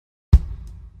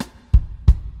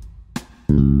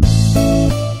Good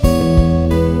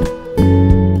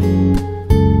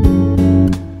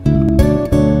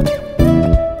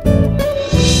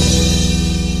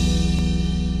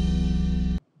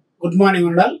morning,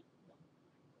 all.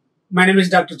 My name is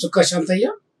Dr. Chukka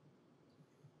Santhaiah,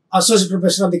 Associate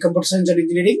Professor of the Computer Science and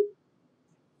Engineering,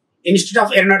 Institute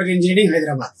of Aeronautical Engineering,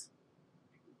 Hyderabad.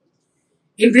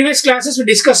 In previous classes, we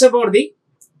discussed about the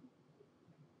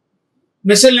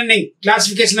machine learning,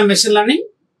 classification of machine learning,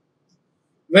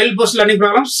 well-posed learning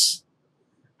problems,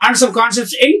 and some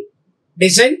concepts in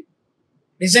designing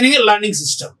a learning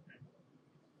system.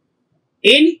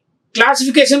 In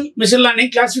classification of machine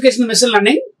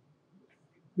learning,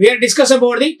 we have discussed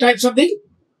about the types of the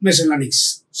machine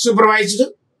learnings: supervised,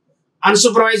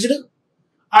 unsupervised,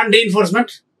 and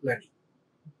reinforcement learning.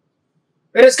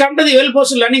 Whereas come to the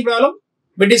well-posed learning problem,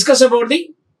 we discuss about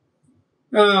the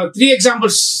three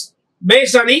examples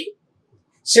based on the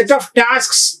set of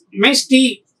tasks, means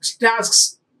T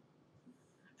tasks,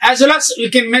 as well as we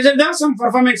can measure the some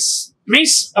performance,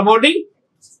 means about the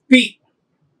P,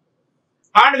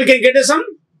 and we can get some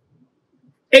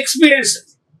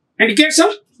experience and get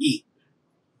some E.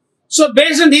 So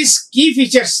based on these key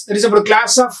features, there is about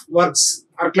class of works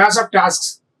or class of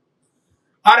tasks,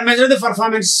 or measure the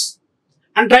performance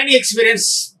and training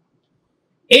experience.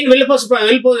 In well-posed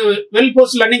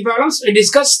learning problems, we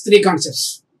discuss three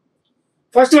concepts.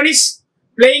 First one is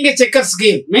playing a checkers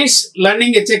game, means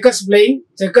learning a checkers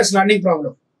learning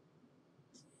problem.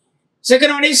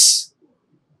 Second one is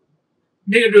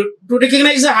to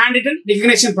recognize the handwritten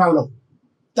recognition problem.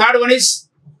 Third one is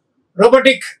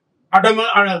robotic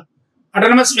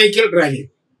autonomous vehicle driving.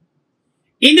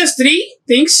 In these three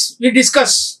things, we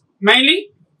discuss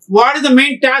mainly what is the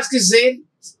main task is there,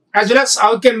 as well as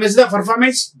how we can measure the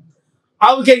performance,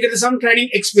 how we can get some training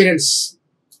experience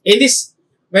in this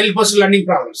well-posed learning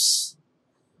problems.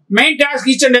 Main task,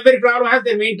 each and every problem has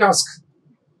their main task.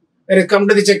 When it comes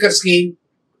to the checker scheme,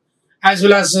 as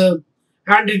well as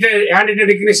handwritten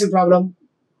recognition problem,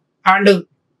 and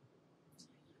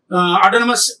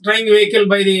autonomous driving vehicle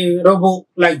by the robot,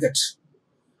 like that.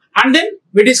 And then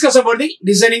we discuss about the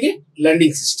designing a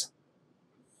learning system.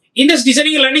 In this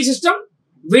designing a learning system,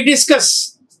 we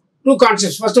discuss two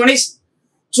concepts. First one is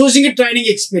choosing a training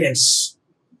experience.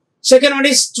 Second one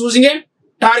is choosing a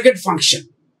target function.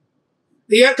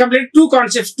 They are completely two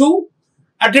concepts, two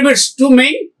attributes, two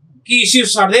main key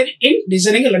issues are there in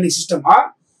designing a learning system.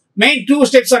 Or main two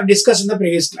steps are discussed in the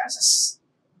previous classes.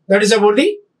 That is about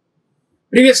the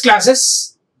previous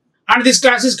classes, and this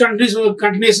class is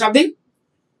continuation of the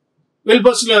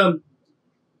well-posed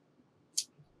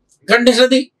continuation of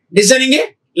the designing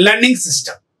a learning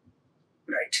system.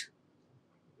 Right.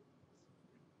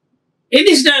 In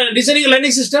this designing a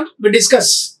learning system, we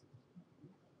discuss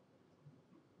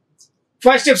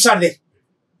five steps are there.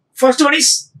 First one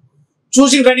is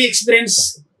choosing training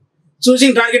experience,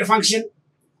 choosing target function,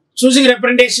 choosing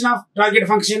representation of target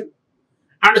function,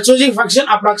 and choosing function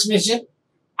approximation,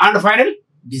 and final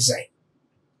design.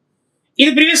 In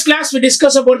the previous class, we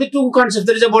discussed about the two concepts.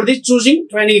 There is about the choosing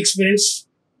training experience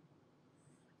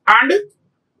and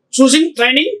choosing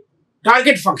training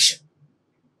target function.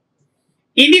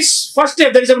 In this first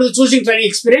step, there is about the choosing training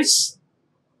experience.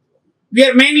 We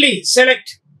are mainly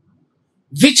select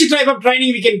which type of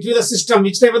training we can give the system,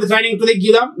 which type of the training to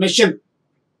give the machine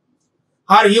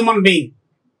or human being.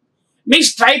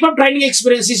 Means type of training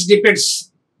experiences depends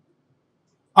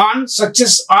on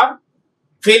success or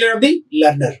failure of the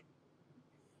learner.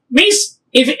 Means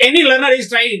if any learner is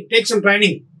trying take some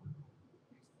training,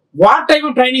 what type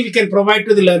of training we can provide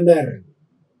to the learner?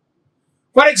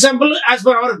 For example, as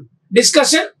per our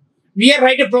discussion, we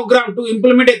write a program to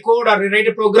implement a code, or we write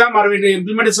a program, or we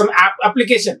implement some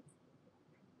application.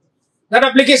 That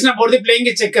application about the playing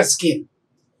a checkers game.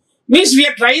 Means we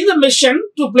are trying the machine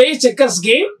to play a checkers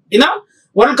game in a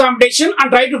world competition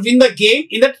and try to win the game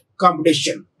in that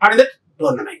competition or in that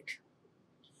tournament.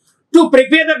 To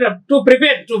prepare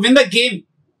to win the game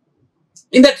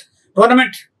in that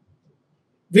tournament,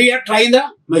 we are trying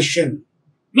the machine.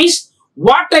 Means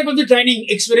what type of the training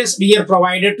experience we are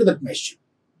provided to that machine.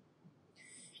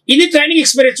 In the training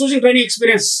experience, choosing training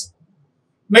experience,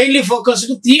 mainly focused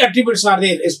to three attributes are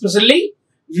there, especially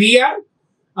we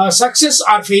are success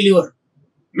or failure.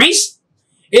 Means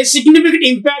a significant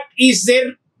impact is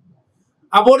there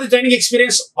about the training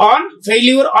experience on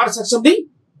failure or success of the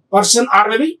person or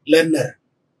maybe learner.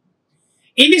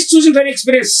 In this choosing training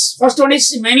experience, first one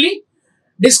is mainly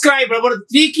describe about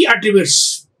three key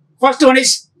attributes. First one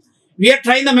is we are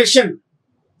trying the machine,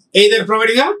 either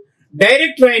providing a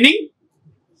direct training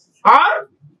or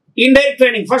indirect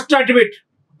training. First attribute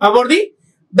about the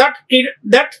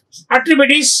that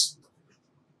attribute is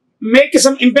make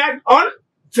some impact on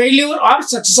failure or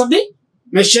success of the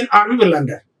machine or the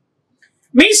learner.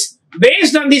 Means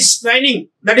based on this training,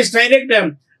 that is direct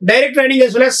training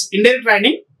as well as indirect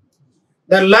training,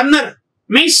 the learner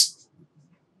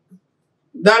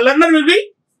will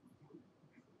be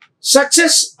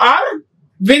success or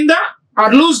win the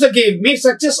or lose the game, means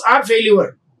success or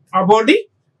failure about the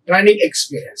training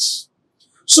experience.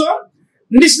 So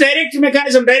in this direct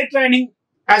mechanism, direct training,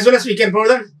 as well as we can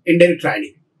provide indirect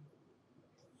training.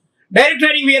 Direct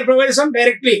training we are providing some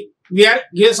directly, we are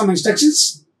given some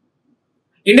instructions.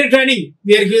 Indirect training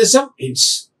we are given some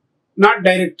hints, not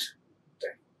direct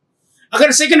training.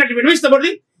 Again, second attribute means about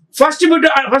the first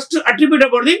attribute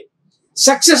about the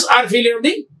success or failure of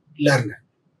the learner.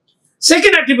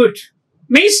 Second attribute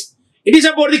means it is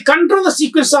about the control the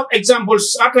sequence of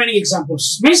examples or training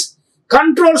examples, means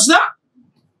controls the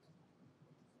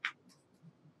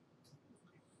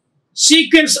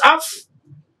sequence of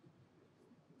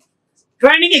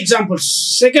training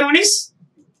examples. Second one is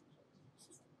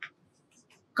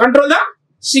control the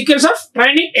sequence of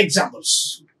training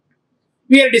examples.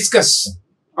 We will discuss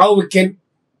how we can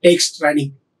take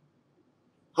training,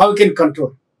 how we can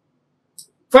control.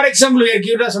 For example, we are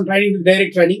given some training,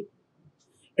 direct training.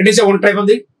 It is a one type of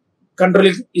the control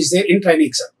is there in training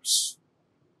examples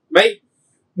by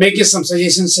making some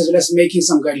suggestions as well as making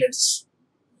some guidelines.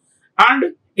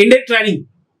 And indirect training,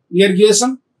 we are given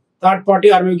some third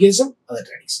party or maybe give some other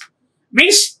trainings.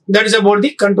 Means that is about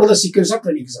the control the sequence of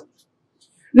training examples.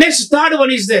 Next, third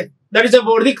one is there. That is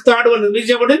about the third one, which is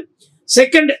about the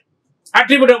second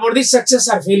attribute about the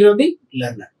success or failure of the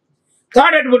learner.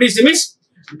 Third attribute is the means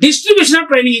distribution of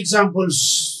training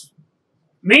examples.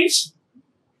 Means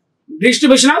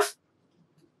distribution of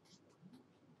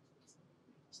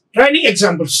training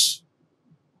examples.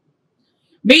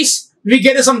 Means we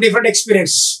get some different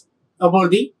experience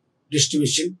about the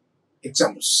distribution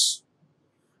examples.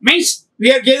 Means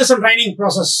we are getting some training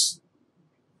process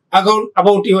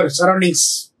about your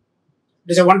surroundings.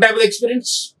 It is a one type of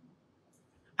experience.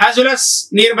 As well as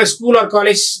nearby school or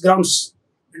college grounds.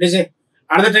 It is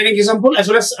another training example as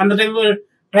well as another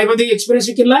type of the experience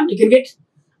we can learn, we can get.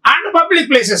 And public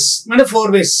places, and the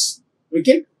four ways we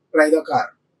can drive the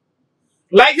car.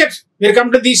 Like that, we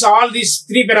come to all these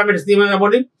three parameters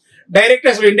about the direct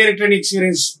as well as indirect training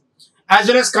experience, as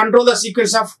well as control the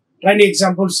sequence of training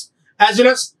examples, as well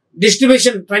as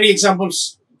distribution training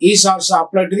examples is also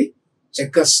applied to the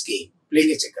checkers game,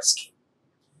 playing a checkers game.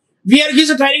 We are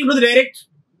giving training to the direct,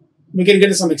 we can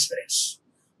get some experience.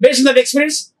 Based on that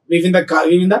experience, we win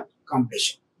the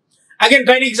competition. Again,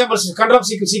 training examples, control of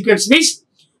sequence means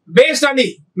based on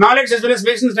the knowledge as well as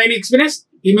based on the training experience,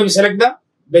 you may select the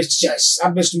best choice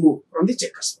or best move from the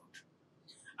checkers board.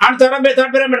 And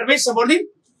third parameter is about the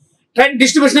training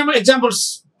distribution of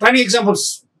examples, training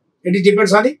examples. It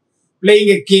depends on the playing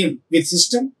a game with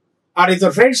system or with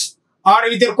your friends or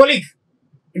with your colleague.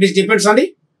 It depends on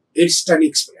its training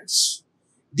experience.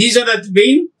 These are the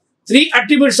main three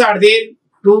attributes are there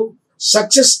to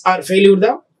success or failure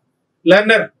the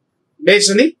learner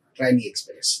based on the training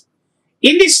experience.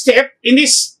 In this step,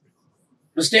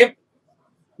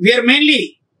 we are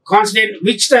mainly concentrating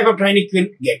which type of training we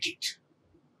can get it.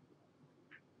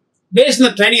 Based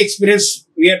on the training experience,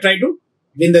 we are trying to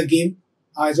win the game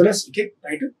as well as we can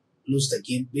try to lose the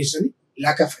game based on the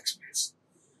lack of experience.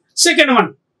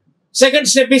 Second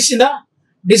step is in the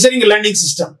designing a learning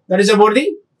system. That is about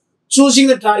the choosing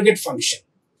the target function.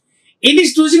 In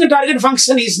this choosing the target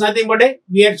function is nothing but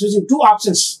we are choosing two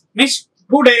options, means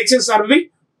two directions or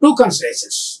maybe two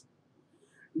considerations.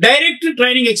 Direct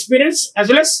training experience as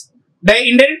well as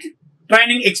indirect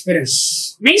training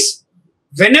experience. Means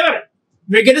whenever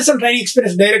we get some training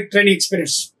experience, direct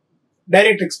experience,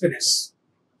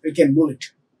 we can move it.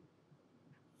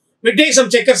 We take some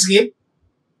checkers game.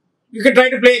 You can try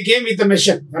to play a game with a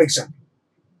machine, for example.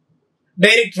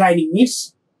 Direct training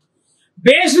means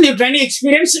based on your training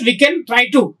experience, we can try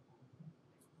to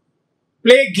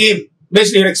play a game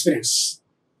based on your experience.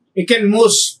 You can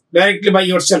move directly by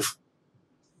yourself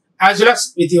as well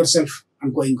as with yourself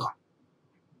and going on.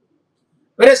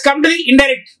 Whereas come to the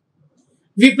indirect,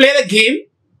 we play the game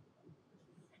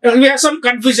and we have some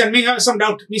confusion, we have some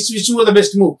doubt which move the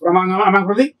best move among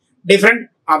the different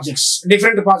objects,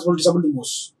 different possibilities about the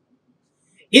moves.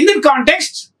 In that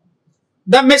context,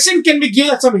 the machine can be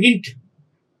given some hint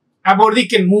about the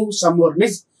can move some more.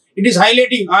 Means it is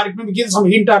highlighting or it may be given some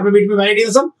hint or maybe it may be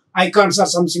highlighting some icons or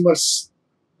some symbols.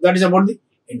 That is about the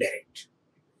indirect.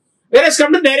 Whereas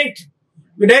come to direct,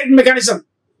 with direct mechanism,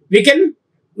 we can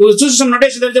choose some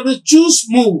notation that is about choose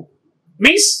move.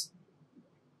 Means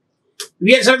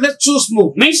we are select the choose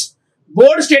move. Means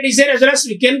board state is there as well as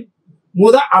we can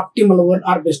move the optimal one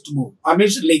or best move or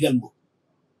means legal move.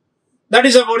 That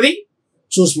is about the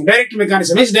choose move. Direct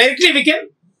mechanism means directly we can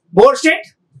board state.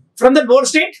 From the board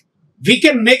state, we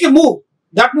can make a move.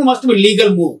 That move must be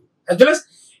legal move. As well as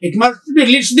it must be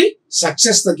leads to the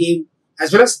success the game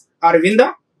as well as or win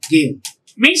the game.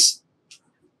 Means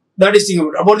that is thing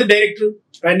about the direct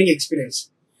training experience.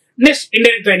 Next,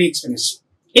 indirect training experience.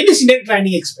 In this indirect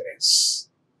training experience,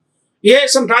 here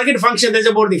some target function. That is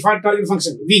about the target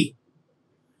function V.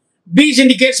 B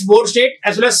indicates board state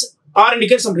as well as R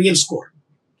indicates some real score.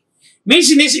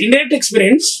 Means in this indirect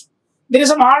experience, there is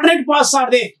some alternate paths are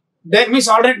there. That means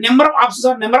alternate number of options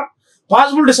or number of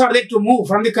possibilities are there to move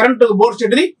from the current board state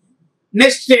to the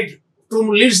next state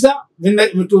to lead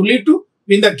to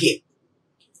win the game.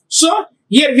 So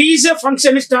here V is a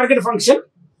function, is target function,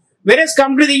 whereas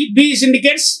come to the B is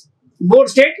indicates board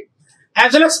state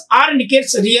as well as R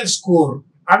indicates real score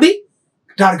or the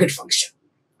target function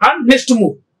or next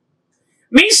move.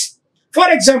 Means for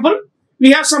example,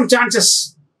 we have some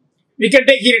chances. We can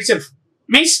take here itself.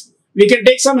 Means we can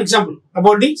take some example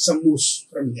about the some moves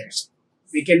from here.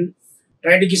 We can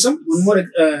try to give some one more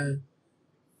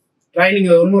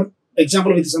one more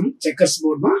example with some checkers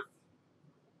board.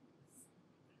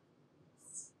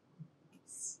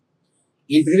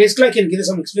 In previous class, I can give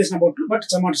some explanation about it, but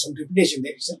some repetition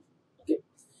there. Okay.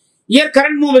 Here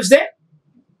current move is there.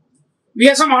 We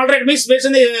have some alternate means based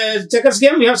on the checkers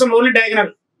game. We have some only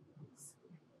diagonal.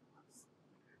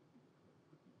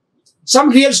 Some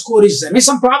real score is there. Means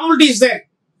some probability is there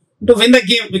to win the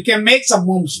game. We can make some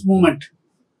movement.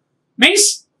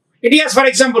 Means it is, for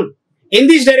example, in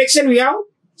this direction we have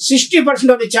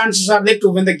 60% of the chances are there to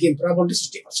win the game. Probability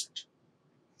 60%.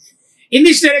 In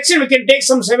this direction we can take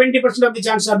some 70% of the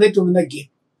chances are there to win the game.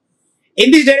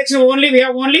 In this direction only we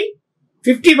have only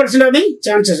 50% of the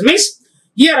chances. Means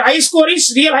here real high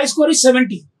score is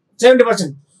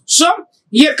 70%. So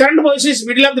here current position is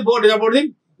middle of the board is about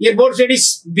the here board state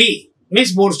is B.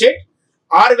 Means board state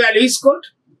R value is called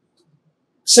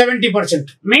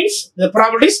 70%. Means the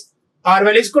probability is R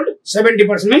value is called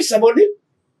 70%. Means about the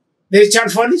there is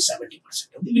chance for the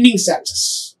 70% of the winning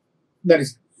chances. That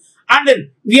is. And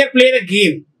then we are playing a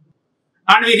game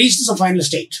and we reach to some final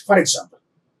state, for example.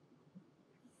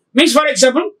 Means for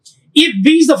example, if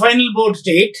B is the final board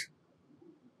state,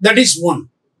 that is 1.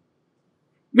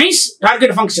 Means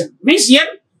target function. Means here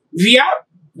we are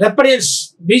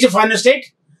represents B is the final state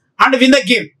and win the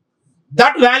game.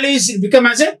 That value is become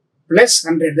as a plus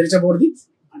 100. That is about the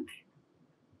 100.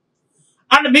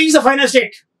 And B is the final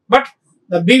state. But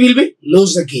the B will be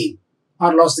lose the game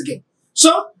or lost the game.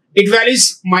 So it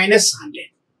values minus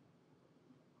 100.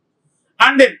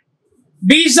 And then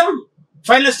B is the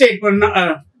final state, but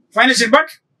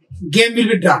game will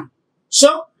be drawn.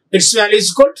 So its value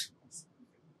is called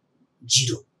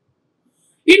 0.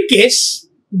 In case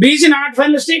B is not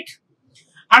final state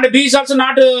and B is also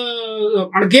not,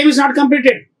 and game is not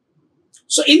completed.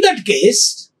 So in that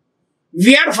case,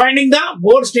 we are finding the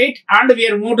board state and we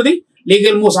are moved to the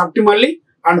legal moves optimally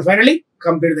and finally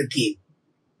complete the game.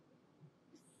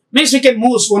 Means we can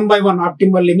move one by one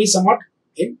optimally, means somewhat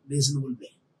in reasonable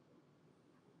way.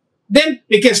 Then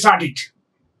we can start it.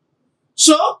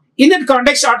 So in that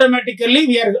context, automatically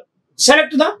we are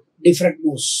select the different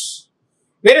moves.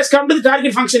 Whereas come to the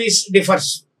target function is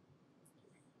differs.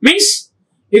 Means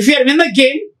if you are win the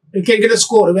game, you can get the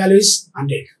score value is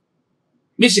 100.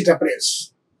 Means it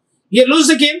appears. You lose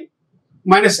the game,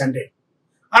 minus 100.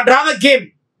 Or draw the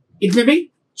game, it may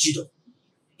be 0.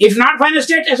 If not final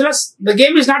state as well as the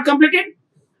game is not completed,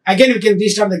 again we can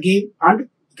restart the game and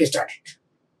we can start it.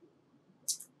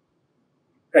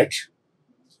 Right.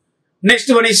 Next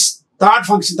one is third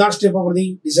function, third step of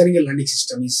the designing a learning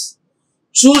system is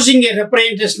choosing a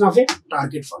representation of a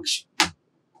target function.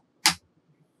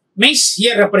 Means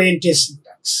here representation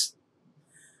tags.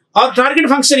 Our target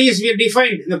function is we have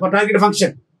defined the target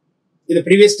function in the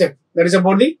previous step. That is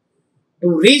about the to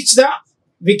reach the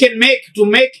we can make to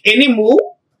make any move.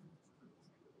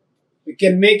 We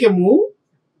can make a move.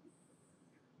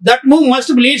 That move must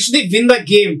lead to the win the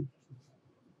game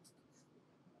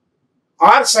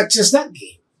or success the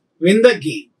game. Win the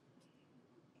game.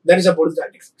 That is about the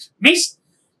target function. Means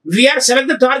we are select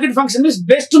the target function means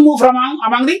best move from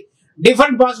among the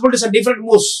different possibilities or different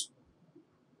moves.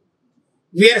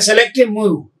 We are selecting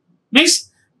move.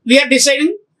 Means we are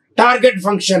deciding target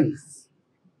function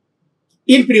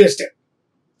in previous step.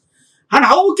 And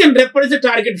how we can represent the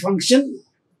target function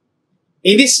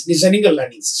in this designing a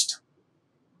learning system.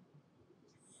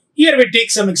 Here we take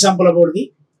some example about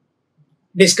the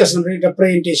discussion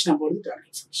representation about the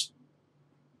target function.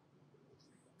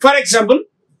 For example,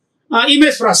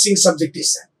 image processing subject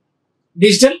is there.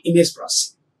 Digital image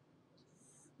processing.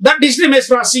 That digital image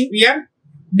processing, we are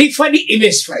defining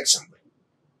image, for example.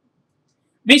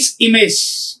 Means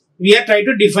image. We are trying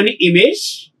to define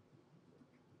image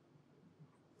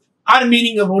or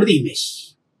meaning about the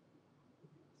image.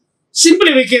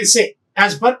 Simply we can say,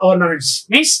 as per our knowledge,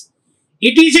 means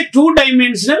it is a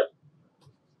two-dimensional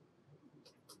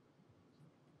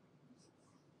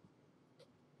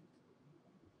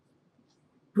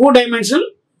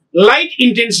light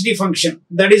intensity function.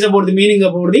 That is about the meaning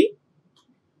about the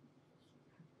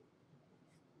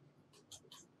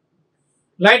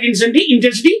light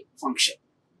intensity function.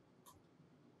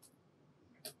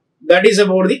 That is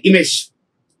about the image.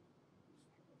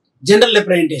 General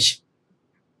representation.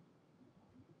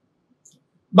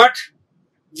 But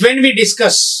when we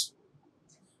discuss,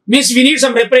 means we need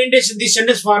some representation, this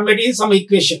sentence format in some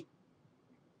equation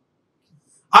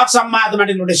or some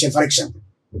mathematical notation, for example.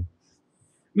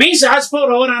 Means as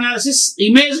per our analysis,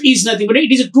 image is nothing but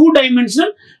it is a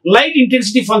two-dimensional light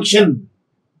intensity function.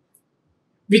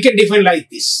 We can define like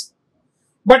this.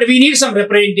 But we need some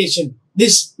representation.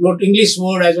 This English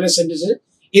word as well as sentences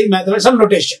in mathematics, some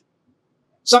notation,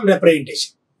 some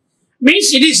representation.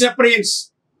 Means it is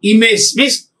represents image.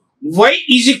 Means y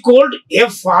is equal to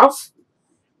f of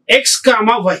x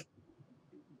comma y.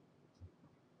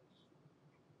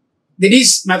 That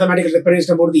is mathematical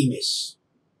representation about the image.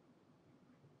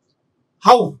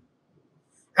 How?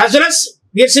 As well as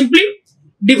we are simply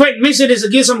define, means it is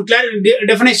give some clear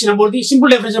definition about the simple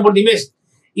definition about the image.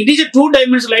 It is a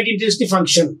two-dimensional light intensity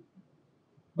function.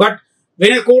 But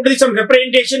when I quote some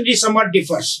representation, it somewhat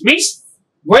differs. Means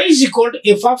y is equal to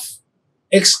f of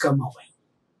x comma y.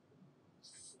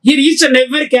 Here each and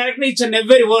every character, each and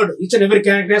every word, each and every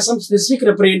character has some specific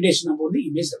representation about the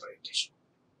image representation.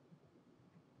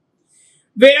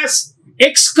 Whereas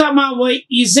x comma y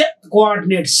is a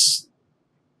coordinates.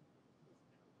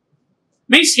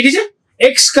 Means it is a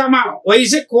x comma y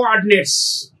is a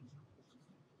coordinates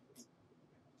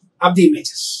of the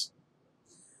images.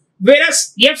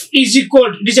 Whereas f is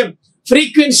equal to, it is a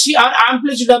frequency or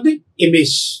amplitude of the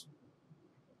image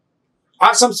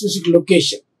or some specific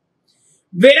location.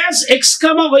 Whereas x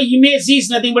comma y image is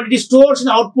nothing but it is towards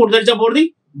the output, that is about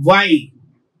the y.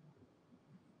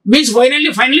 Means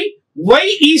finally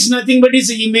y is nothing but is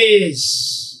the image.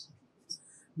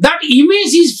 That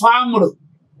image is formed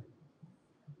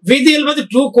with the help of the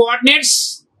two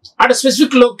coordinates at a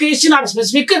specific location or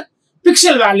specific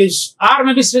pixel values or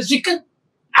maybe specific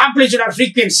amplitude or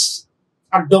frequency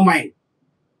or domain.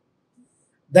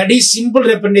 That is simple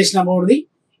representation about the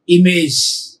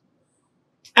image.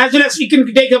 As well as we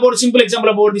can take about a simple example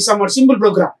about the somewhat simple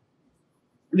program.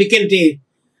 We can take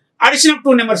addition of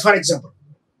two numbers, for example.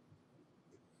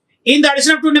 In the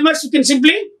addition of two numbers, we can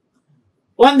simply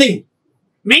one thing,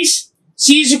 means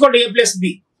c is equal to a plus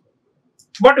b.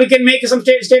 But we can make some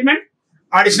statement,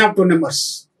 addition of two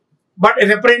numbers. But a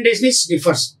representation is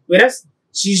differs, whereas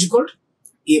c is equal to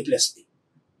a plus b.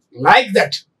 Like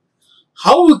that,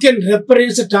 how we can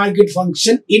represent the target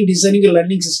function in designing a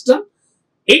learning system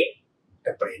in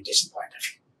representation point of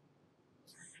view.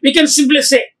 We can simply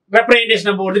say representation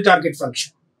about the target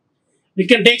function. We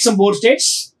can take some board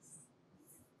states,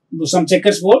 do some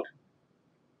checkers board.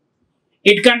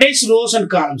 It contains rows and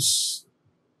columns.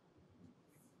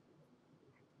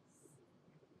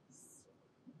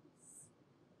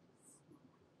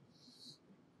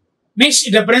 Means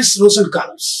it represents rows and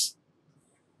columns.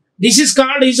 This is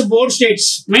called is board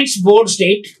states. Means board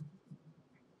state.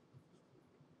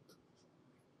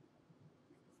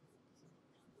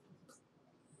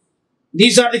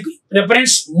 These are the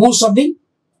reference moves of the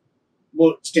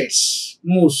board states.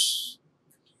 Moves.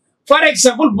 For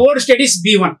example, board state is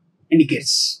B1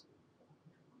 indicates.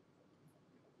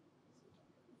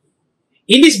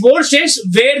 In this board states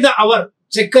where our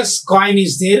checkers coin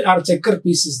is there or checker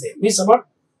piece is there. Means about,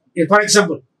 for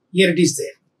example, here it is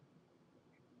there.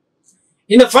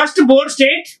 In the first board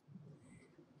state,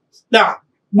 the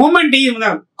movement is,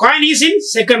 the coin is in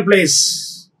second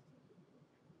place.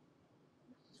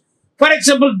 For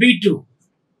example, B2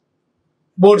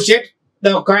 board state,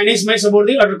 the coin is means about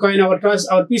the other coin,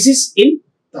 our piece is in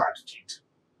third state.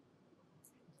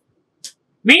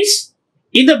 Means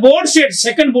in the board state,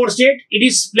 second board state, it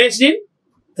is placed in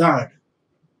third.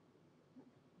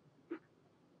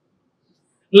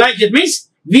 Like that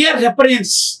means we are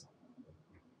reference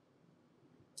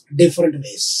different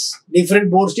ways, different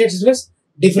board states as well as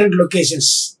different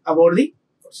locations about the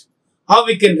how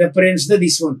we can reference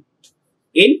this one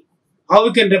in how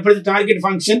we can represent the target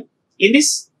function in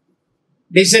this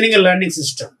designing a learning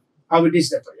system, how it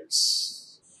is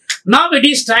referenced. Now it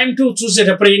is time to choose a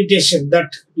representation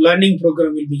that learning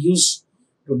program will be used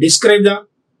to describe the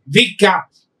VCAP,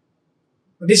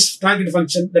 this target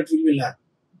function that we will learn.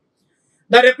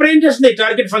 The representation of the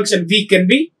target function V can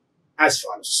be as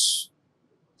follows.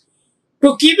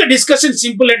 To keep the discussion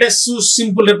simple, let us choose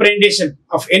simple representation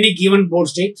of any given board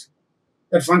state.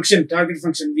 The function, target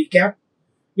function VCAP,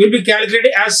 will be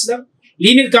calculated as the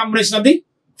linear combination of the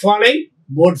following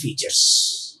board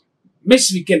features.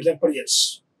 Means we can represent.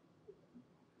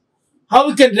 How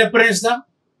we can represent the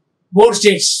board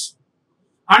states?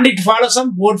 And it follows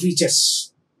some board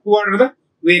features. What are the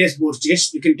various board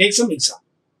states? We can take some example.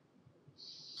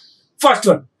 First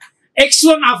one,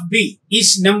 x1 of B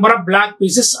is number of black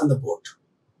pieces on the board.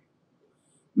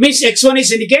 Means x1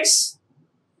 is indicates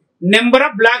number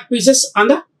of black pieces on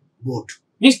the board.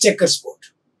 Means checkers board.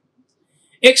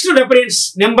 x2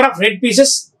 represents number of red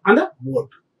pieces on the board.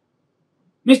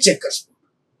 Means checkers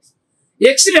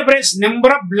board. x3 represents number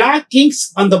of black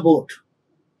kings on the board.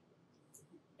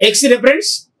 x3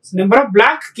 represents number of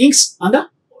black kings on the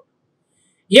board.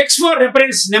 x4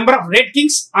 represents number of red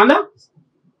kings on the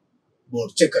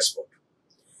board, checkers board.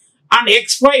 And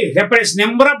x5 represents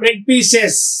number of red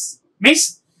pieces.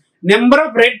 Means number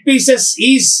of red pieces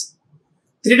is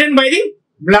threatened by the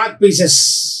black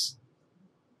pieces.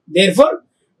 Therefore,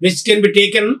 which can be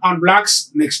taken on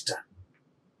blacks next turn.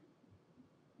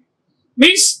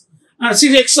 Means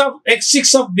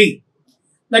x6 of B.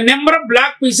 The number of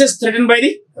black pieces threatened by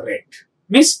the red.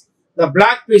 Means the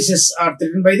black pieces are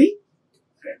threatened by the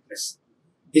red.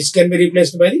 This can be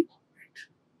replaced by the red.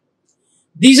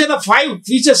 These are the 5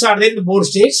 features are there in the board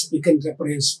states. We can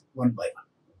represent one by one.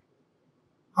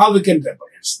 How we can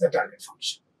represent the target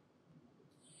function.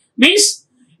 Means,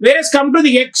 whereas come to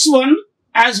the x1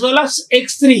 as well as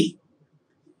x3,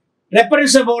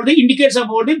 represents about the, indicates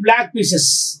about the black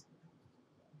pieces.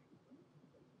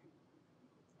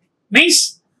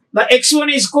 Means, the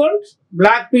x1 is called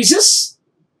black pieces.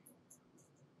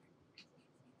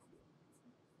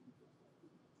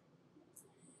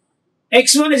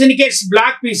 x1 indicates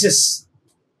black pieces.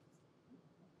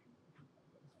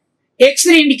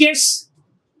 x3 indicates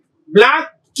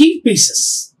black king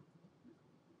pieces.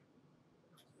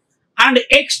 And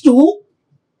x2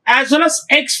 as well as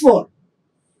x4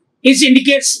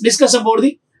 discuss about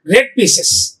the red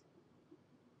pieces.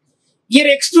 Here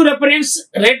x2 represents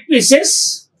red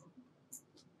pieces.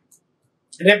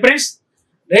 Represents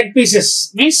red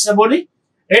pieces. Means about the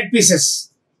red pieces.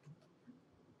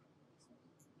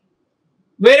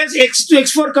 Whereas x2,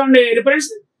 x4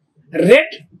 represents red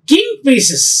king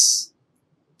pieces.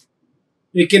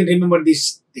 We can remember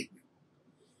this thing.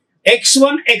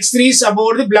 x1, x3 is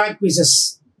about the black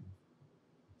pieces.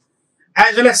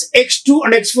 As well as x2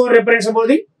 and x4 represents about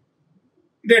the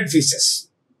red pieces.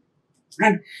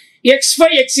 And x5,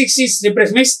 x6 is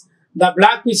represents the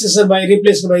black pieces are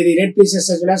replaced by the red pieces,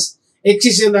 as well as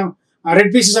x6 and the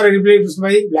red pieces are replaced by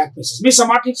the black pieces. Means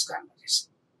somewhat converges.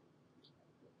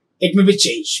 It may be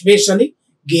changed based on the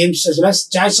games as well as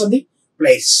choice of the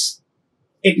players.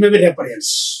 It may be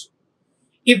represents.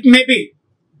 It may be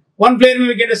one player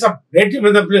may get some red.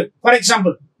 For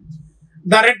example,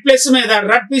 the red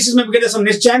pieces may get some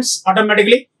next chance.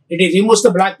 Automatically, it removes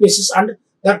the black pieces and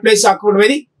that place occupied by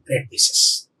the red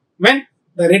pieces. When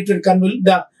the red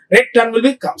turn will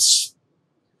be comes.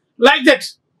 Like that,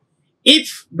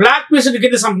 if black pieces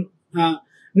get some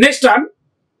next turn,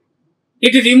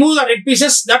 it will remove the red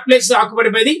pieces. That place is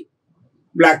occupied by the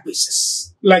black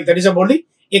pieces. Like that is about the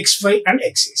x5 and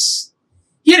x6.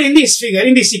 Here in this figure,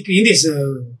 in this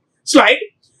slide,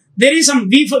 there is some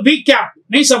VCAP.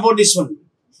 Means about this one.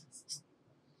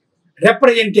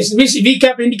 Representation. Means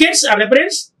VCAP indicates or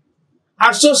represents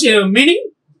associated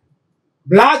meaning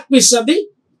black piece of the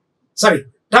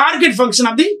target function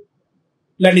of the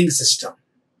learning system.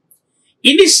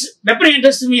 In this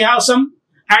representation, we have some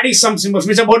adding some symbols.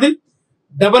 Means about the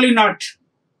W0,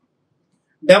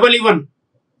 W1,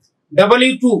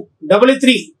 W2,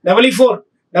 W3, W4,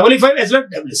 W5 as well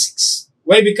as W6.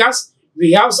 Why? Because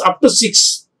we have up to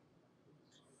 6.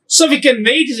 So we can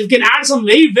add some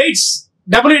weights.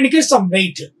 W indicates some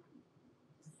weight.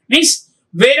 Means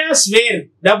whereas where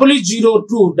W0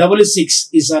 to W6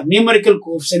 is a numerical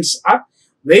coefficients are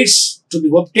weights to be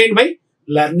obtained by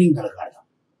learning algorithm.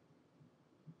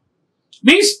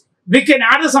 Means we can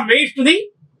add some weights to the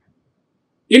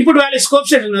input values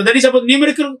coefficient. That is about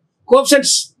numerical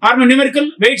coefficients or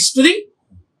numerical weights to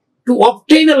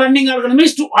obtain a learning algorithm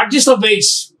is to adjust the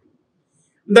weights.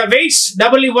 The weights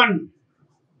W1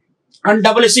 and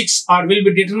W6 will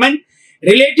be determined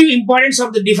relative importance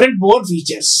of the different board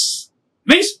features.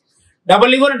 Means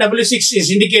W1 and W6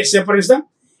 indicates represents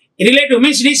the Relative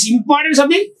means it is importance of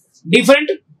the different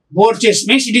board states,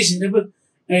 means it is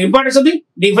importance of the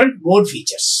different board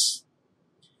features.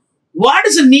 What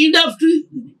is the need of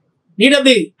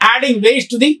the adding weights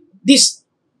to these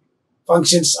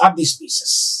functions of these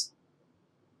pieces?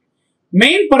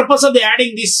 Main purpose of the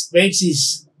adding these weights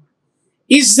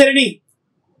is there any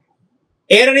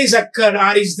error is occurred,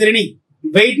 or is there any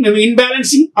weight may be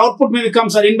imbalancing output may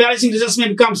becomes, or imbalancing results may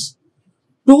becomes.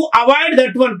 To avoid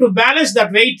that one, to balance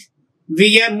that weight,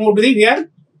 we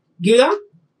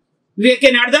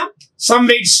can add some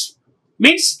weights.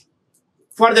 Means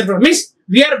for that one, means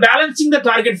we are balancing the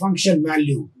target function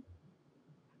value.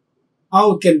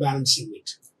 How we can balancing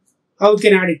it? How we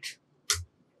can add it?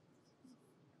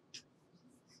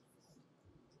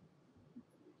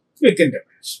 We can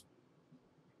reference.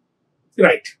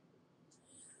 Right.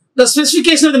 The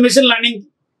specification of the machine learning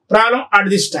problem at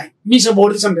this time means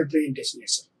about some representation.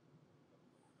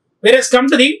 Whereas come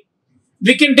to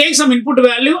we can take some input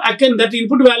value, that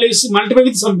input value is multiplied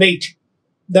with some weight.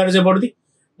 That is about the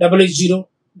W0,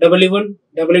 W1,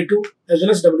 W2 as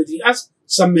well as W3 as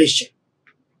summation.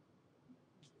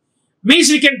 Means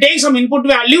we can take some input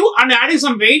value and adding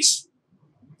some weights.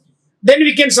 Then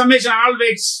we can summation all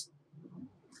weights.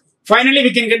 Finally,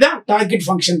 we can get the target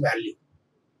function value.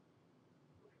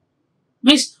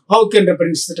 Means how can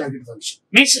represent the target function?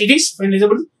 Means it is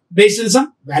finalizable based on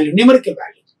some value, numerical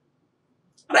value.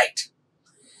 Right.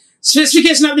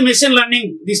 Specification of the machine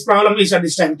learning, this problem is at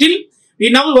this time. Till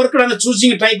we now worked on the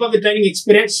choosing a type of the training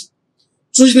experience,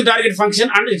 choosing the target function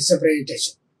and its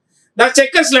representation. The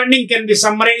checkers learning can be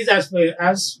summarized as below.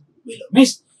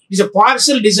 Means it is a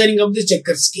partial designing of the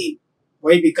checker scheme.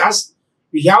 Why? Because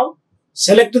we have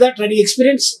select the training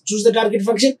experience, choose the target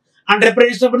function and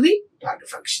represent about the target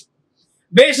function.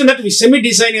 Based on that, we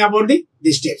semi-designing about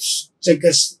the steps,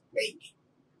 checkers playing.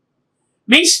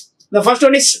 Means the first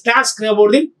one is task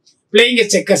about the playing a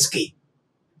checkers game.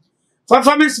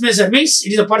 Performance measure means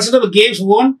it is a percent of the games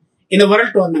won in a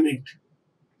world tournament.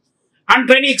 And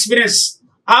training experience,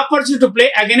 opportunity to play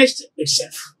against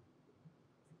itself.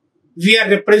 We are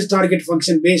represent target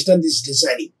function based on this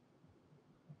designing.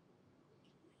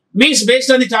 Means based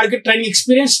on the target training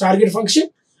experience, target function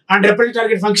and represent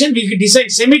target function, we can design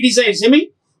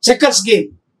semi-checkers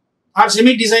game or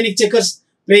semi-designing checkers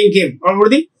playing game or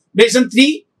based on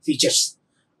three features.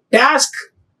 Task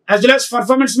as well as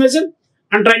performance measure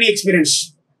and training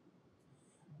experience.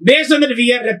 Based on that,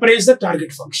 we are represents the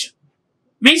target function.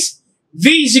 Means V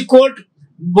is equal to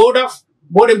board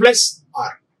implies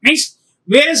R. Means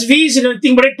whereas V is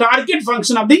nothing but a target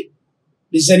function of the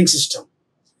designing system.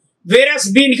 Whereas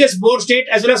B indicates board state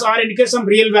as well as R indicates some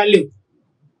real value.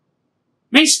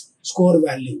 Means score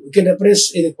value. We can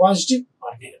represent either positive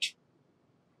or negative.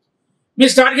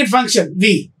 Means target function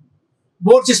V.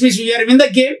 Board state means we are in the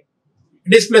game,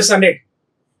 it is plus 100.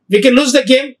 We can lose the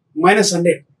game, minus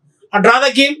 100. Or draw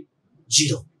the game,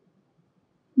 0.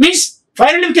 Means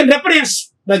finally we can represent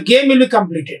the game will be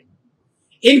completed.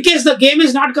 In case the game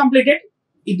is not completed,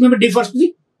 it may be differs to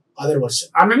the other version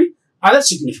or maybe other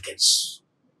significance.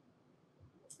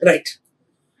 Right.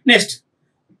 Next,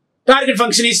 target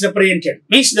function is represented.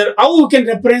 Means that how we can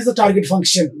represent the target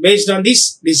function based on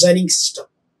this designing system.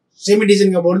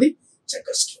 Semi-designing about the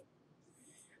checker scheme.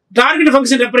 Target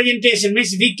function representation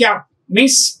means V cap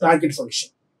means target function.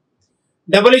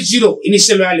 W0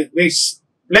 initial value weights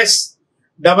plus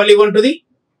W1 to the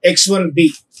X1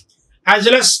 B as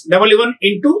well as W1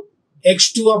 into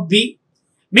X2 of B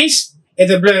means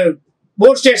the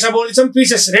board states about some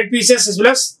pieces, red pieces as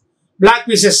well as black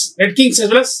pieces, red kings as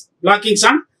well as black kings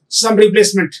and some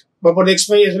replacement about the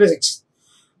X5 as well as X.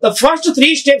 The first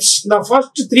three steps, the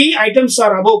first three items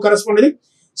are above correspond to the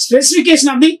specification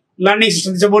of the learning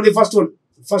system. This is about the first one.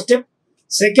 First step,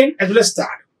 second as well as third.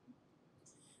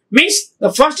 Means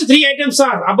the first three items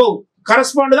are above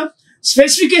correspond to the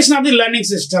specification of the learning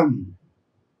system.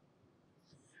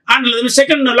 And the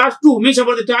second last two means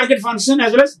about the target function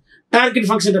as well as target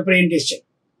function representation.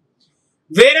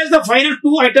 Whereas the final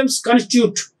two items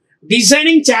constitute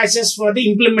designing choices for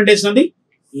the implementation of the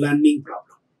learning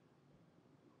problem.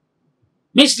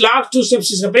 Means last two steps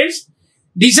is represents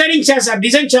designing choices or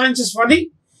design choices for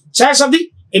the choice of the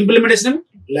implementation of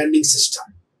learning system.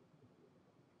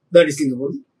 That is thing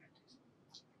about it.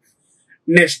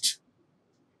 Next,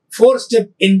 fourth step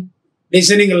in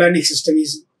designing a learning system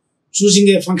is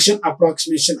choosing a function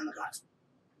approximation algorithm.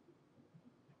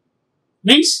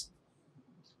 Means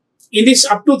in this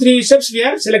up to three steps we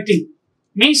are selecting.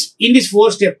 Means in this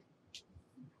fourth step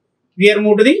we are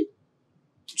moved to the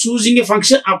choosing a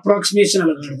function approximation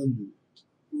algorithm.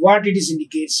 What it is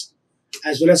indicates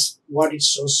as well as what it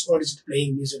shows, what is it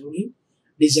playing is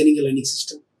designing a learning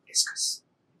system. Discuss.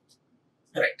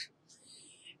 Right.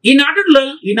 In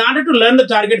order to learn the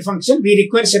target function, we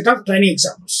require set of training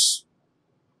examples.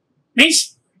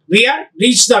 Means we are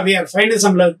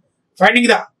finding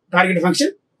the target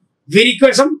function. We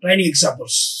require some training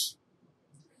examples.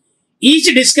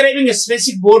 Each describing a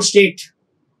specific board state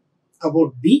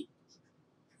about B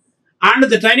and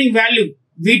the training value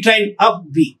we train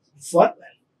of B for value.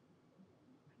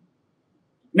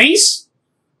 Means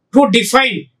to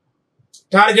define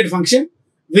target function,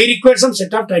 we require some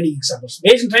set of training examples.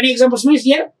 Based on training examples means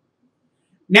here,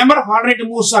 number of alternative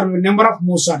moves or number of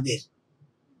moves are there.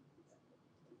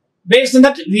 Based on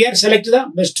that, we are select the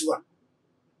best one.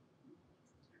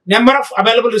 Number of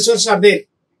available resources are there.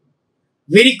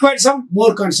 We require some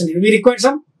more constant. We require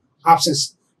some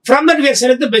options. From that, we are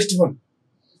select the best one.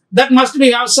 That must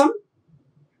be have some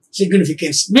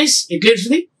significance. Means it leads to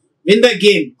the win the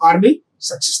game or be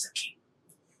success the game.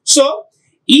 So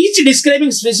each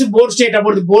describing specific board state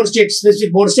about the board state,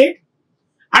 specific board state,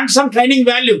 and some training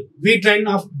value we train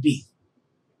of B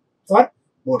for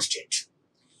board state.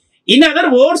 In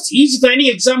other words, each training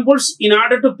examples in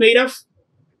order to pair of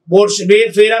boards, pair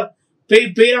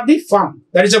of the form.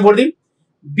 That is about the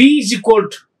B is equal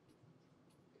to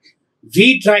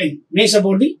V train means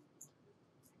about the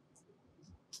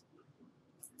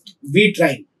V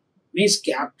train means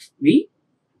cap V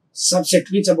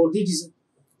subset means about the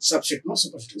subset, not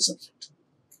superset, subset.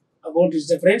 About its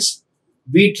difference,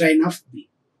 V train of B.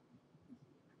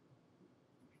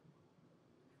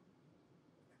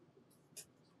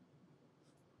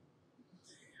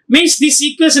 Means this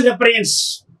equation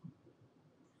represents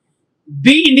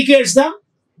B indicates the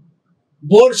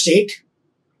board state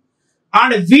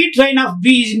and V train of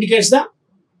B indicates the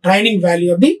training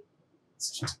value of the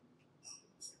system.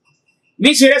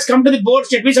 Means whereas come to the board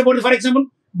state, means about the, for example,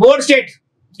 board state.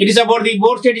 It is about the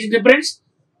board state is reference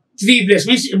 3 place.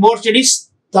 Means board state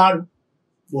is third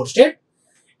board state.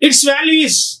 Its value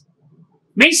is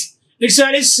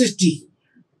 60.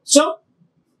 So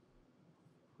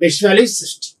its value is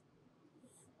 60.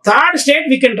 Third state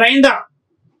we can train the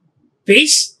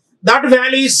piece. That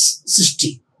value is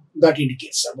 60. That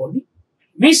indicates about the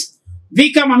means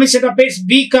V comma means set of pace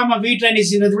B comma V train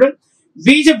is in other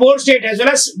B is a board state as well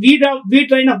as V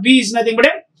train of B is nothing but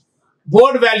a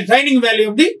board value, training value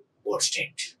of the board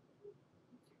state.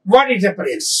 What it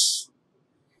represents?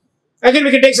 Again,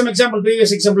 we can take some example,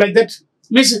 previous example like that.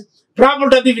 Means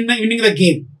probability of the winning the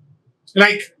game.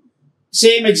 Like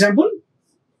same example.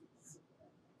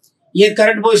 Here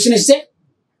current position is the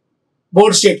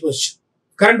board state position.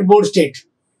 Current board state.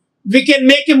 We can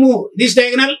make a move. This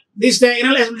diagonal, this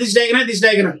diagonal, this diagonal, this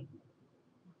diagonal.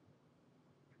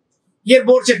 Here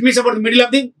board state means about the middle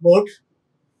of the board.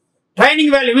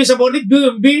 Training value means about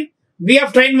the B. We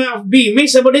have training of B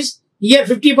means about is here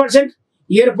 50%,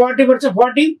 here 40%,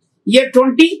 40, here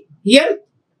 20, here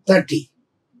 30.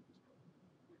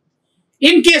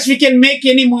 In case we can make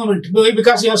any movement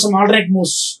because we have some alternate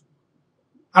moves,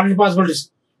 alternate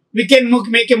possibilities. We can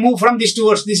make a move from this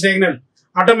towards this diagonal.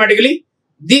 Automatically,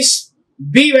 this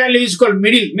B value is called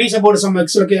middle means about some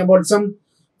about some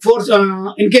fourth.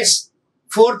 In case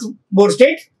fourth board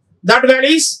state, that value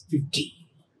is 50.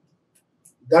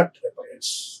 That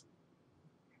represents.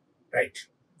 Right.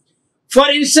 For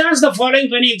instance, the following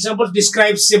 20 examples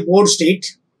describes a board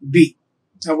state B.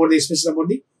 About the special about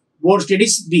the board state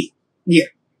is B here,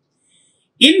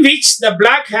 in which the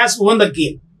black has won the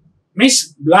game.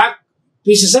 Means black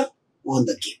pieces have won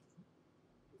the game.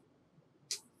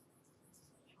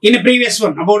 In a previous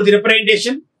one about the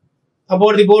representation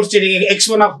about the board state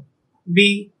x1 of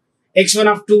B, x1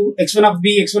 of 2, x1 of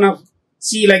B, x1 of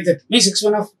C like that. Means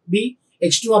x1 of B,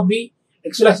 x2 of B,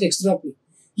 x1 of x2 of B.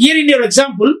 Here in your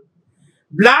example,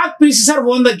 black pieces are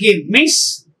won the game.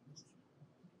 Means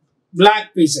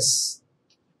black pieces.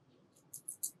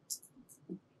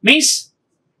 Means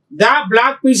the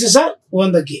black pieces are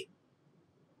won the game.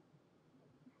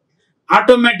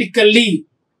 Automatically,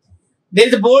 there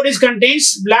the board is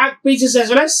contains black pieces as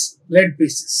well as red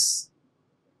pieces.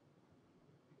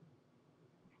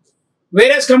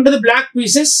 Whereas come to the black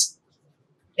pieces,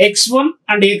 x1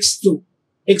 and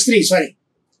x3, sorry,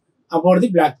 about the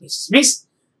black pieces. Means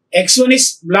x1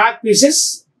 is black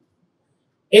pieces,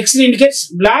 x3 indicates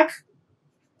black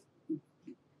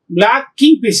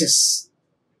king pieces.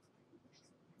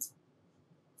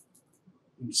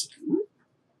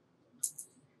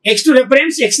 X2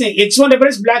 represents x1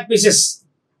 represents black pieces.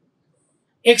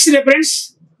 X3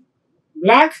 represents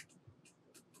black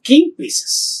king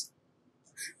pieces.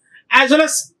 As well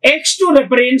as x2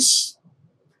 represents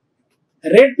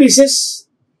red pieces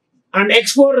and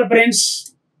x4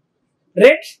 represents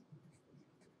red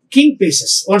king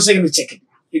pieces. Once again, we check it.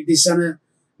 If this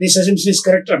assumption is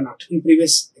correct or not in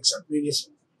previous example. Right.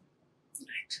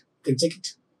 You can check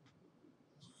it.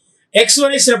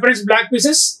 X1 is represents black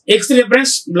pieces, X3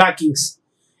 represents black kings,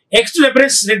 X2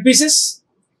 represents red pieces,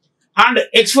 and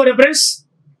X4 represents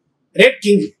red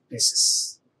king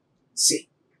pieces. See.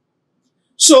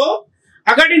 So,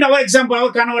 according to our example,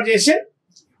 our conversation,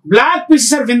 black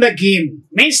pieces are win the game.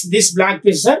 Means these black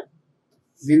pieces are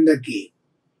win the game.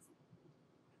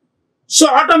 So,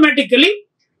 automatically,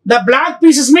 the black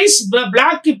pieces means the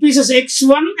black pieces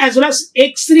X1 as well as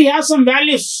X3 have some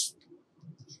values.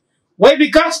 Why?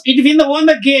 Because it won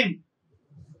the game.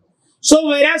 So,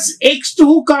 whereas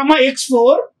X2,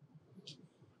 X4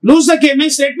 lose the game,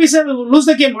 means red pieces lose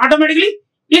the game, automatically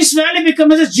its value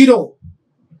becomes as 0.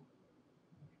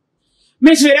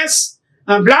 Means whereas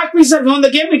black pieces have won the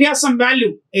game, it has some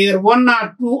value, either 1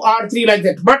 or 2 or 3 like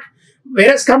that. But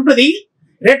whereas come to the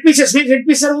red pieces, means red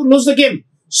pieces lose the game.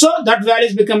 So, that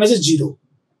value becomes as 0.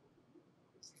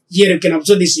 Here you can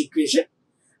observe this equation,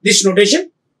 this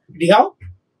notation. We have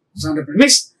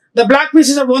means the black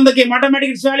pieces have won the game,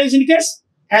 automatically its value indicates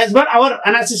as per our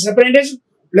analysis representation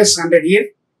plus 100 here,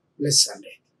 plus 100.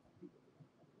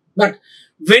 But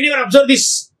when you observe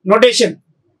this notation,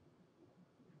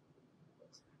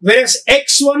 whereas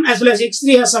X1 as well as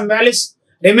X3 has some values,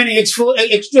 remaining X4,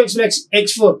 X2 as well as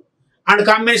X4, and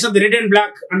combination of the red and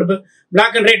black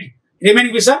and red,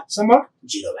 remaining pieces are somewhat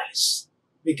 0 values.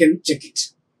 We can check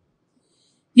it.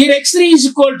 Here X3 is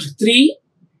equal to 3.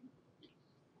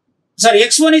 Sorry,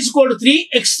 X1 is equal to 3,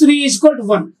 X3 is equal to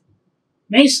 1.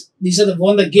 Nice. These are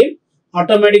won the game.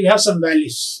 Automatically have some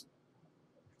values.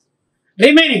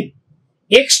 Remaining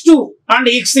X2 and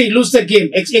X3 lose the game.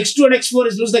 X2 and X4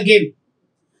 is lose the game.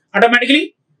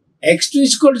 Automatically X2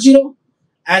 is equal to 0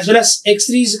 as well as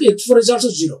X4 is also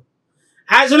 0.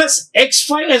 As well as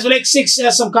X5 as well as X6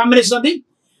 has some combination of the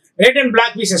red and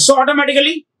black pieces. So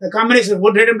automatically the combination of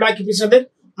both red and black pieces are there.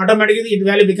 Automatically the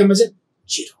value becomes a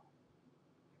 0.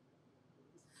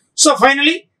 So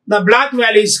finally, the black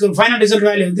value is equal, final result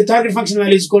value, the target function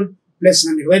value is equal plus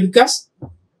 100. Why? Because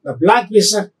the black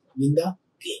pieces are in the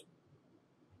game.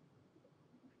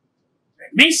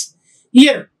 That means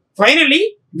here,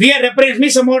 finally, we are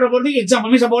representing somewhat about the example,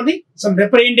 means about the some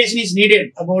representation is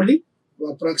needed about the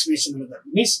approximation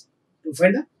algorithm. Means to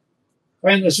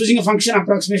find choosing a function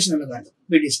approximation algorithm.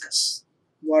 We discuss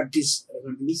what this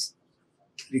algorithm is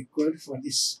required for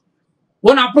this.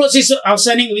 One approach is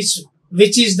assigning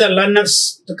which is the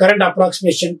learner's the current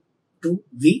approximation to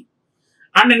V,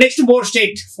 and the next board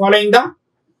state following the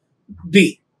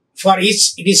B. For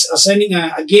each, it is assigning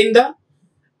again the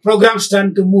program's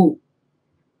turn to move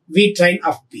V train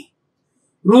of B.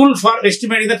 Rule for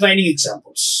estimating the training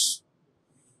examples.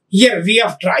 Here V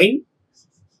of train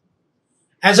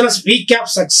as well as V cap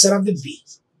successor of the B.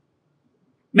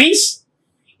 Means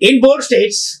in board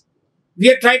states we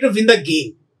are trying to win the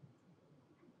game.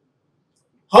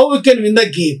 How we can win the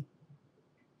game?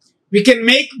 We can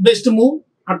make best move,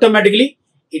 automatically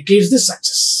it is the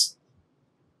success.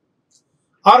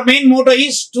 Our main motto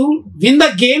is to win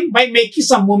the game by making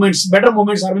some movements, better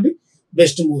movements or maybe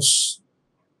best moves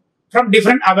from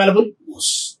different available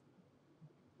moves.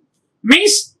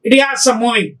 Means it has some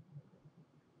moving.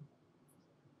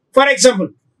 For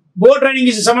example, board training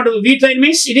is summed to V train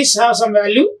means it is have some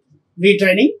value, V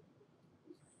training.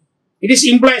 It is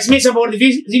implies means about the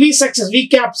V success, V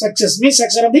cap success means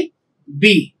success of the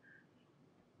B.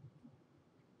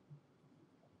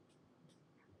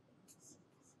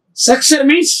 Success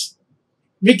means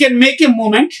we can make a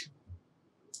movement.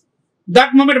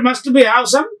 That movement must be have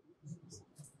some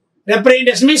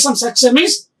representation means some success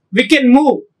means we can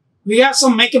move. We have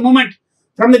some make a movement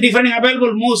from the different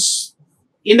available moves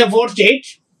in the board state.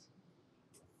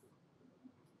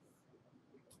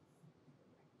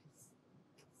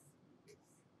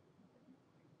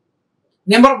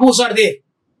 Number of moves are there.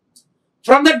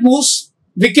 From that moves,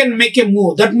 we can make a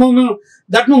move. That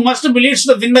move must be leads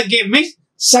to win the game, means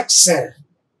success.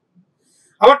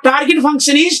 Our target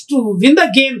function is to win the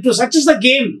game, to success the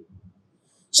game.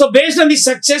 So based on this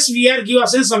success, we are give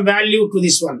us some value to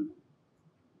this one.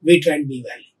 V try and B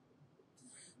value.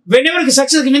 Whenever the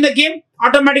success win the game,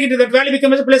 automatically that value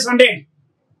becomes a plus 100.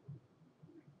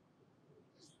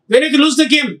 When you lose the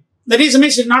game, that is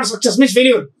means not success, means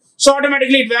failure. So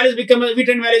automatically values become V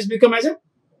train values become as a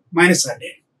minus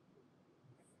 100.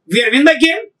 We are win the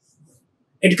game,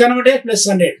 it convert as plus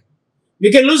 100.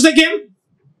 We can lose the game,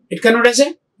 it convert as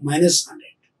a minus 100.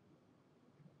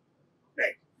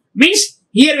 Right. Means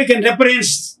here we can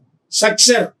represent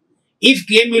success. If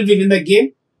game will be win the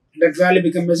game, that value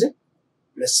becomes as a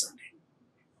plus 100.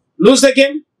 Lose the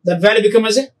game, that value becomes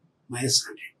as a minus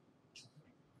 100.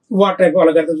 What type of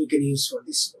algorithm we can use for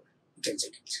this? You can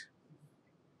check it.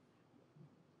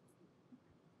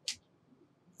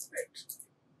 Right.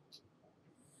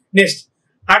 Next,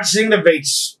 adjusting the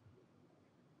weights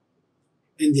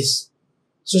in this.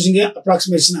 Choosing an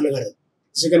approximation algorithm.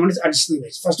 Second one is adjusting the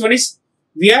weights. First one is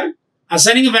we are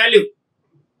assigning a value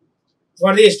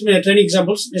for the estimate training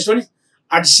examples. Next one is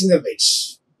adjusting the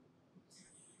weights.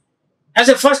 As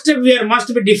a first step, we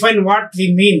must be define what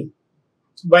we mean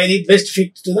by the best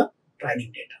fit to the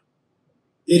training data.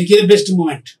 Here is the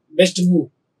best move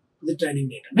to the training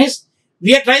data. Means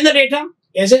we are trying the data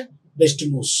as a best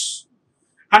moves.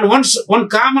 And one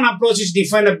common approach is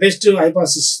define a best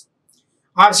hypothesis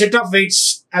or set of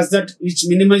weights as that which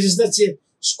minimizes the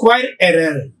square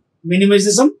error.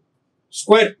 Minimizes some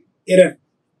square error.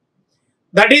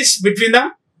 That is between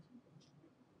the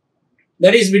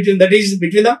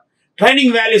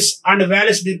training values and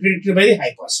values predicted by the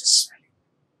hypothesis.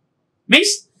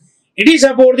 Means it is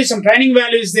about the some training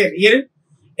value is there. Here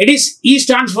it is E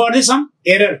stands for the some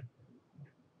error.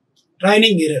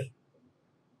 Training error.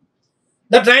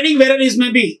 The training error is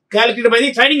maybe calculated by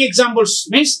the training examples.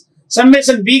 Means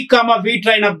summation B comma V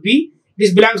train of B.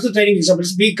 This belongs to training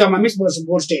examples. B comma means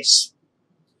both states.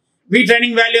 V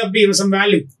training value of B some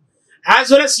value. As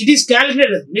well as it is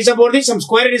calculated. Means about the some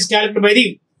square is calculated by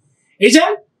the. It's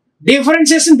a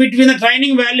differentiation between the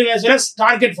training value as well as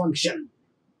target function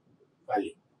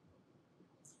value.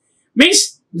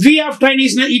 Means V of training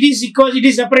is it is because it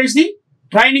is represents the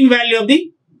training value of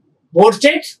the board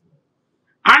state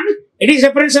and it is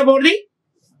reference about the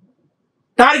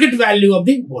target value of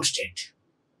the board state.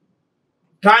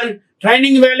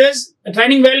 Training value as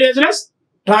well as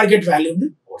target value of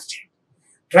the board state.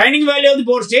 Training value of the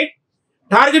board state,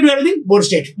 target value of the board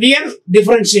state. We are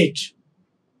differentiate.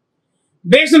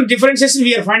 Based on differentiation,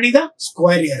 we are finding the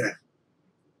square error.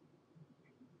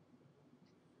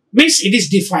 Means it is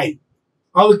defined.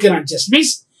 How we can adjust?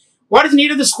 Means what is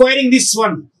needed to squaring this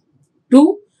one?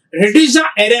 To reduce the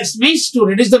errors, means to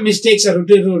reduce the mistakes or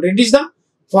to reduce the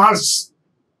faults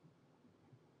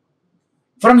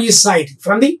from his side,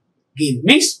 from the game.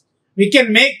 Means we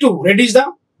can make to reduce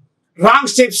the wrong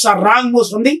steps or wrong moves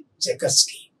from the checker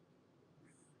scheme.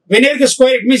 Whenever you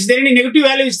square it, means there any negative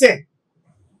value is there.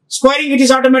 Squaring it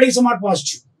is automatically somewhat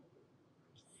positive.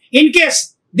 In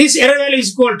case this error value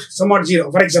is equal to somewhat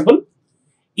 0. For example,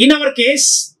 in our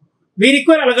case, we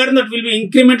require algorithm that will be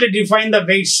incrementally define the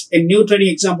weights and new training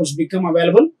examples become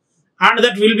available and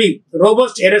that will be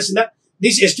robust errors in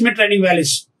these estimate training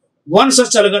values. One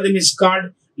such algorithm is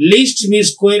called least mean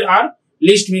square or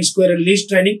least mean square and least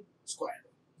training square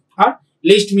or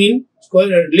least mean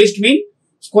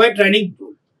square training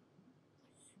rule.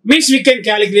 Means we can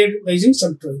calculate by using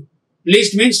some tool.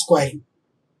 Least means squaring.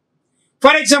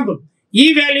 For example,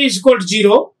 E value is equal to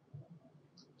 0.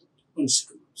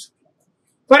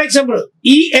 For example,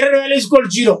 E error value is equal to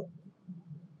 0.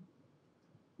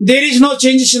 There is no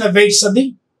changes in the weights of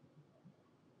the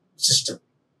system.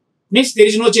 Means there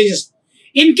is no changes.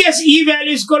 In case E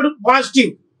value is equal to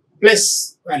positive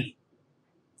plus value,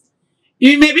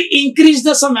 you may be increase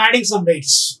the sum adding some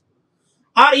weights.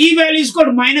 Or E value is equal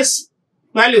to minus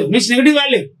value, means negative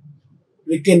value.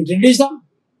 We can reduce the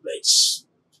weights.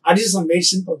 Adjust some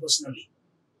weights in proportionally.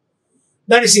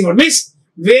 That is single. Means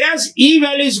whereas E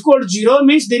value is equal to 0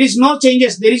 means there is no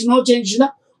changes. There is no change in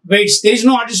the weights. There is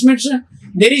no adjustments.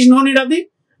 There is no need of the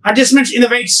adjustments in the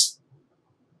weights.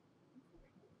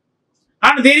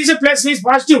 And there is a plus means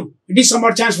positive. It is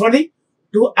somewhat chance for the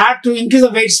to increase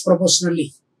the weights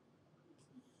proportionally.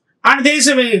 And there is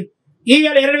a E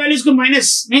value error value is equal to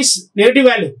minus means negative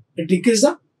value. It decreases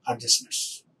the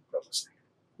adjustments proportionally.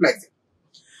 Like that.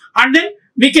 And then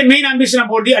we can main ambition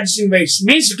about the adjusting weights.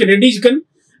 Means you can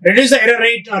reduce the error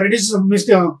rate or reduce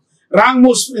the wrong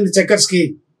moves in the checker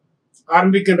scheme. Or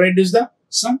we can reduce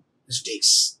some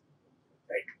mistakes.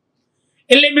 Right.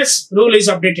 LMS rule is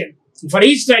updated. For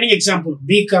each training example,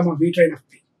 B comma V train of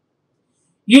B.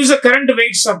 Use the current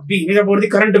weights of B. Means about the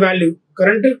current value.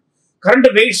 Current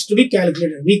weights to be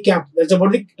calculated. V cap. That's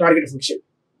about the target function.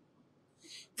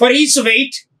 For each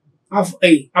weight of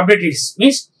A, update is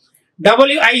means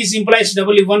Wi is implies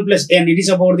W1 plus N. It is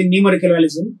about the numerical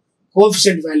values,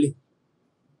 coefficient value.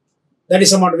 That is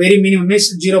somewhat very minimum,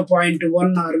 means 0.1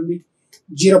 or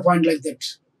 0 point like that.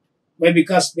 Why?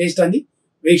 Because based on the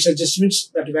weights adjustments,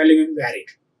 that value will be varied.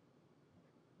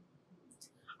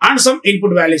 And some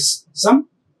input values.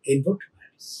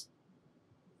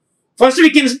 First,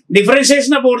 we can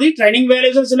differentiation about the training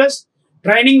values as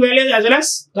well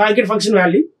as target function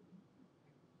value.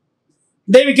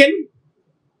 Then we can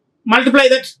multiply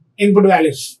that input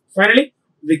values. Finally,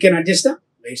 we can adjust the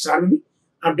weights or maybe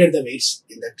update the weights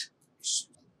in that.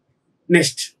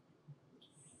 Next,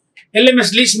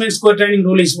 LMS least mean square training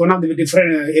rule is one of the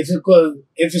different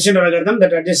efficient algorithm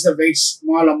that adjusts the weights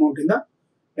small amount in the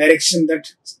direction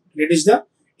that reduce the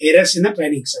errors in the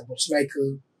training examples. Like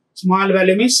small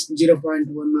value means 0.1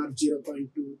 or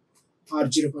 0.2 or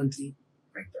 0.3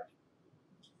 like that.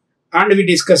 And we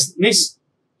discuss next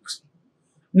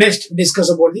discuss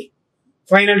about the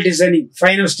final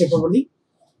step about the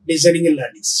designing a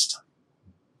learning system.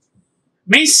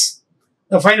 Means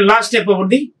the last step about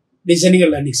the designing a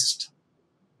learning system.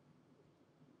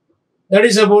 That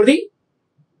is about the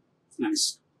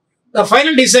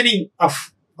final designing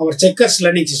of our Chukka's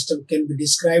learning system can be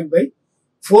described by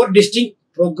 4 distinct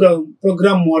program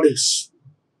modules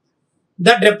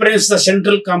that represents the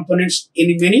central components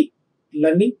in many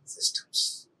learning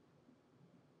systems.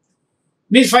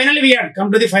 Means finally we have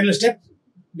come to the final step,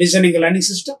 designing a learning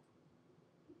system.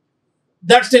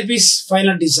 That step is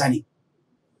final designing.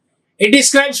 It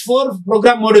describes 4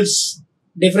 program modules,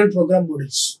 different program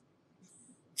modules.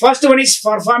 First one is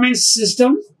performance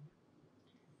system.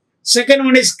 Second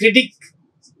one is critic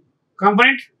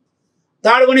component.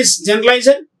 Third one is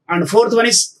generalizer. And fourth one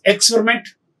is experiment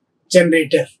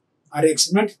generator or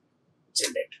experiment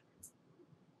generator.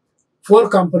 4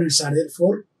 components are there,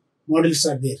 4 modules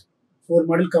are there, 4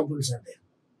 module components are there.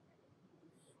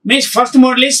 Means first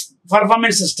module is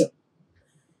performance system.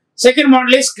 Second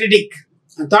module is critic.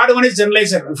 And third one is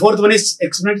generalizer. And fourth one is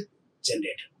experiment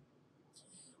generator.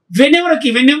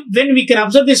 When we can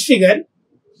observe this figure,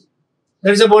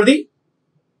 that is about the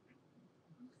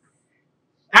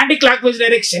anti-clockwise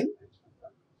direction.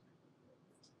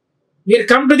 We will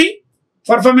come to the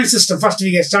performance system. First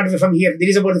we get started from here. This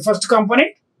is about the first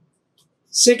component,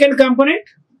 second component,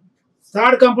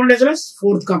 third component as well as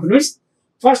fourth component.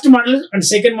 First model and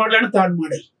second model and third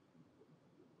model.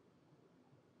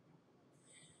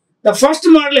 The first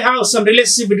model has some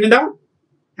relationship between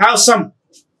some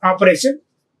operation.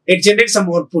 It generates some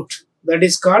output that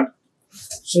is called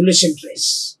solution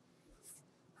trace.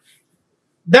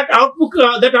 That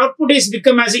output is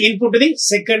become as input to the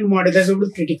second model. That is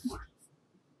the critic model.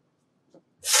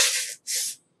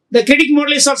 The critic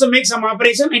model is also make some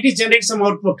operation. It is generate some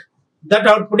output. That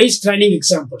output is training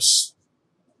examples.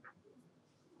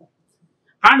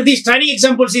 And these training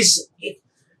examples is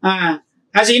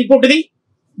as input to the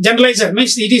generalizer.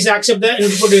 Means it is accept the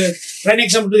input training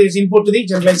example is input to the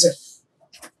generalizer.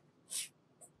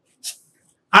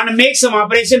 And make some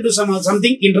operation to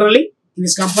something internally in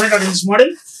this component or in this model.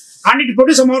 And it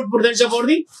produce some output that is about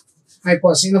the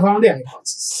hypothesis in the form of the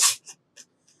hypothesis.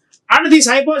 And this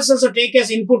hypothesis also take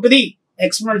as input to the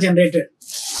experiment generator.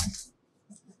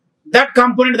 That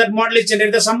component, that model is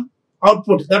generated some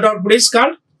output. That output is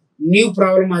called new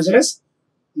problem as well as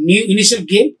new initial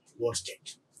gain goal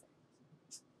state.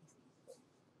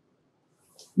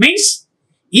 Means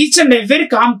each and every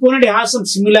component has some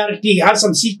similarity, has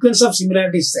some sequence of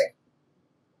similarities there.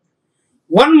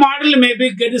 One model may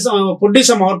be produce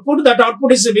some output. That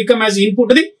output is become as input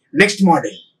to the next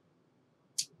model.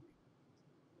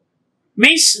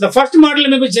 Means the first model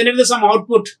may be generated some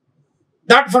output.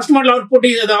 That first model output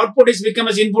is become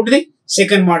as input to the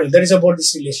second model. That is about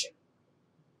this relation.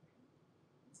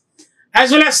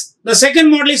 As well as the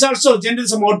second model is also generated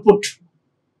some output.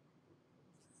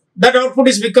 That output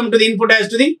is become to the input as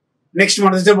to the next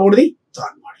model. That is about the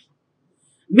third model.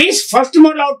 Means first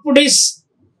model output is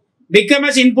become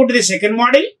as input to the second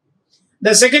model.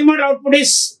 The second model output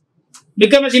is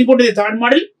become as input to the third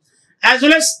model. As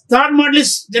well as third model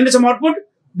is generate some output.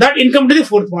 That income to the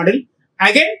fourth model.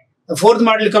 Again, the fourth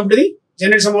model come to the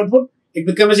generate some output. It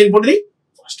becomes input to the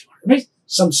first model. Right?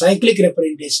 Some cyclic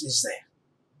representation is there.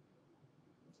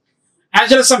 As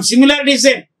well as some similarity is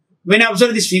there. When I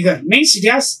observe this figure, means it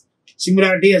has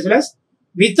similarity as well as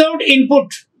without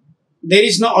input, there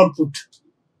is no output.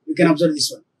 You can observe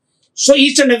this one. So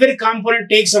each and every component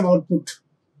takes some output.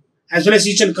 As well as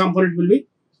each and component will be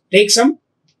take some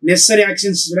necessary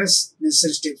actions as well as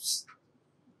necessary steps.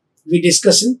 We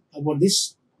discussing about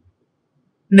this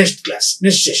next class,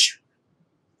 next session.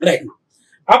 Right now.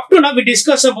 Up to now we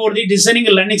discuss about the designing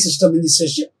a learning system in this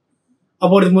session.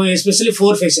 About especially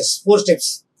 4 phases, 4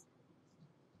 steps.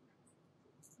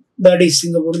 That is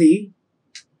about the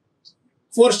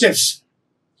 4 steps.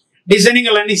 Designing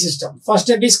a learning system. First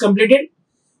step is completed.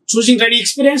 Choosing training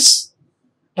experience.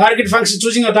 Target function,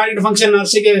 choosing a target function or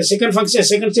second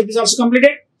step is also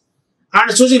completed.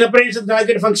 And choosing representation of the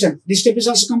target function. This step is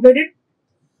also completed.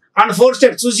 And 4th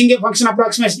step, choosing a function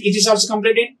approximation. It is also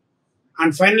completed.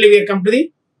 And finally, we come to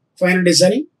the final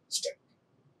designing step.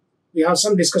 We have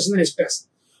some discussion in the next class.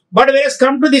 But whereas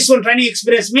come to this one, training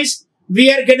experience means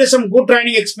we are getting some good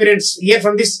training experience here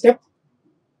from this step.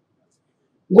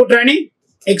 Good training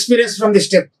experience from this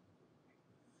step.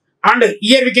 And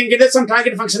here we can get some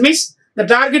target function. Means the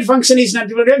target function is not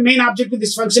the main objective of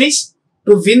this function is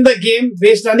to win the game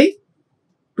based on the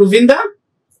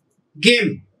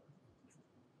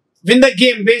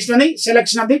based on the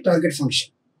selection of the target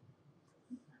function.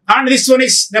 And this one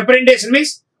is representation,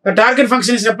 means the target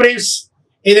function is represents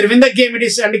either win the game, it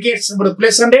is indicates about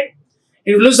plus 100.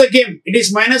 If you lose the game, it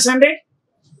is minus 100.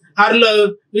 Or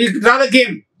we draw the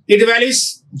game, it value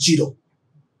is 0.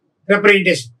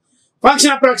 Representation.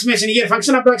 Function approximation. Here,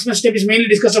 function approximation step is mainly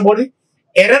discussed about the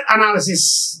error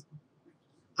analysis.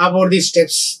 About the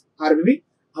steps, or maybe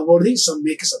about the some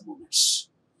makers of moments.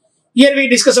 Here we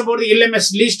discuss about the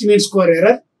LMS, least mean square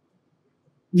error.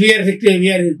 We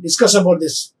are discuss about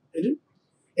this.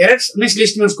 Errors means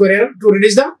least mean square error to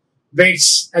reduce the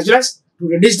weights as well as to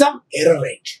reduce the error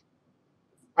rate.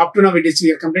 Up to now we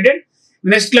have completed.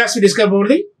 Next class we discuss about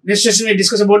the next session we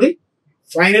discuss about the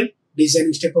final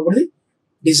designing step about the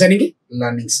designing a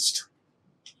learning system.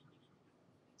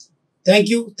 Thank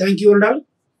you and all.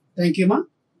 Thank you, ma.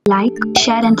 Like,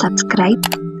 share and subscribe.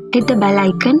 Hit the bell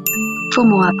icon for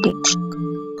more updates.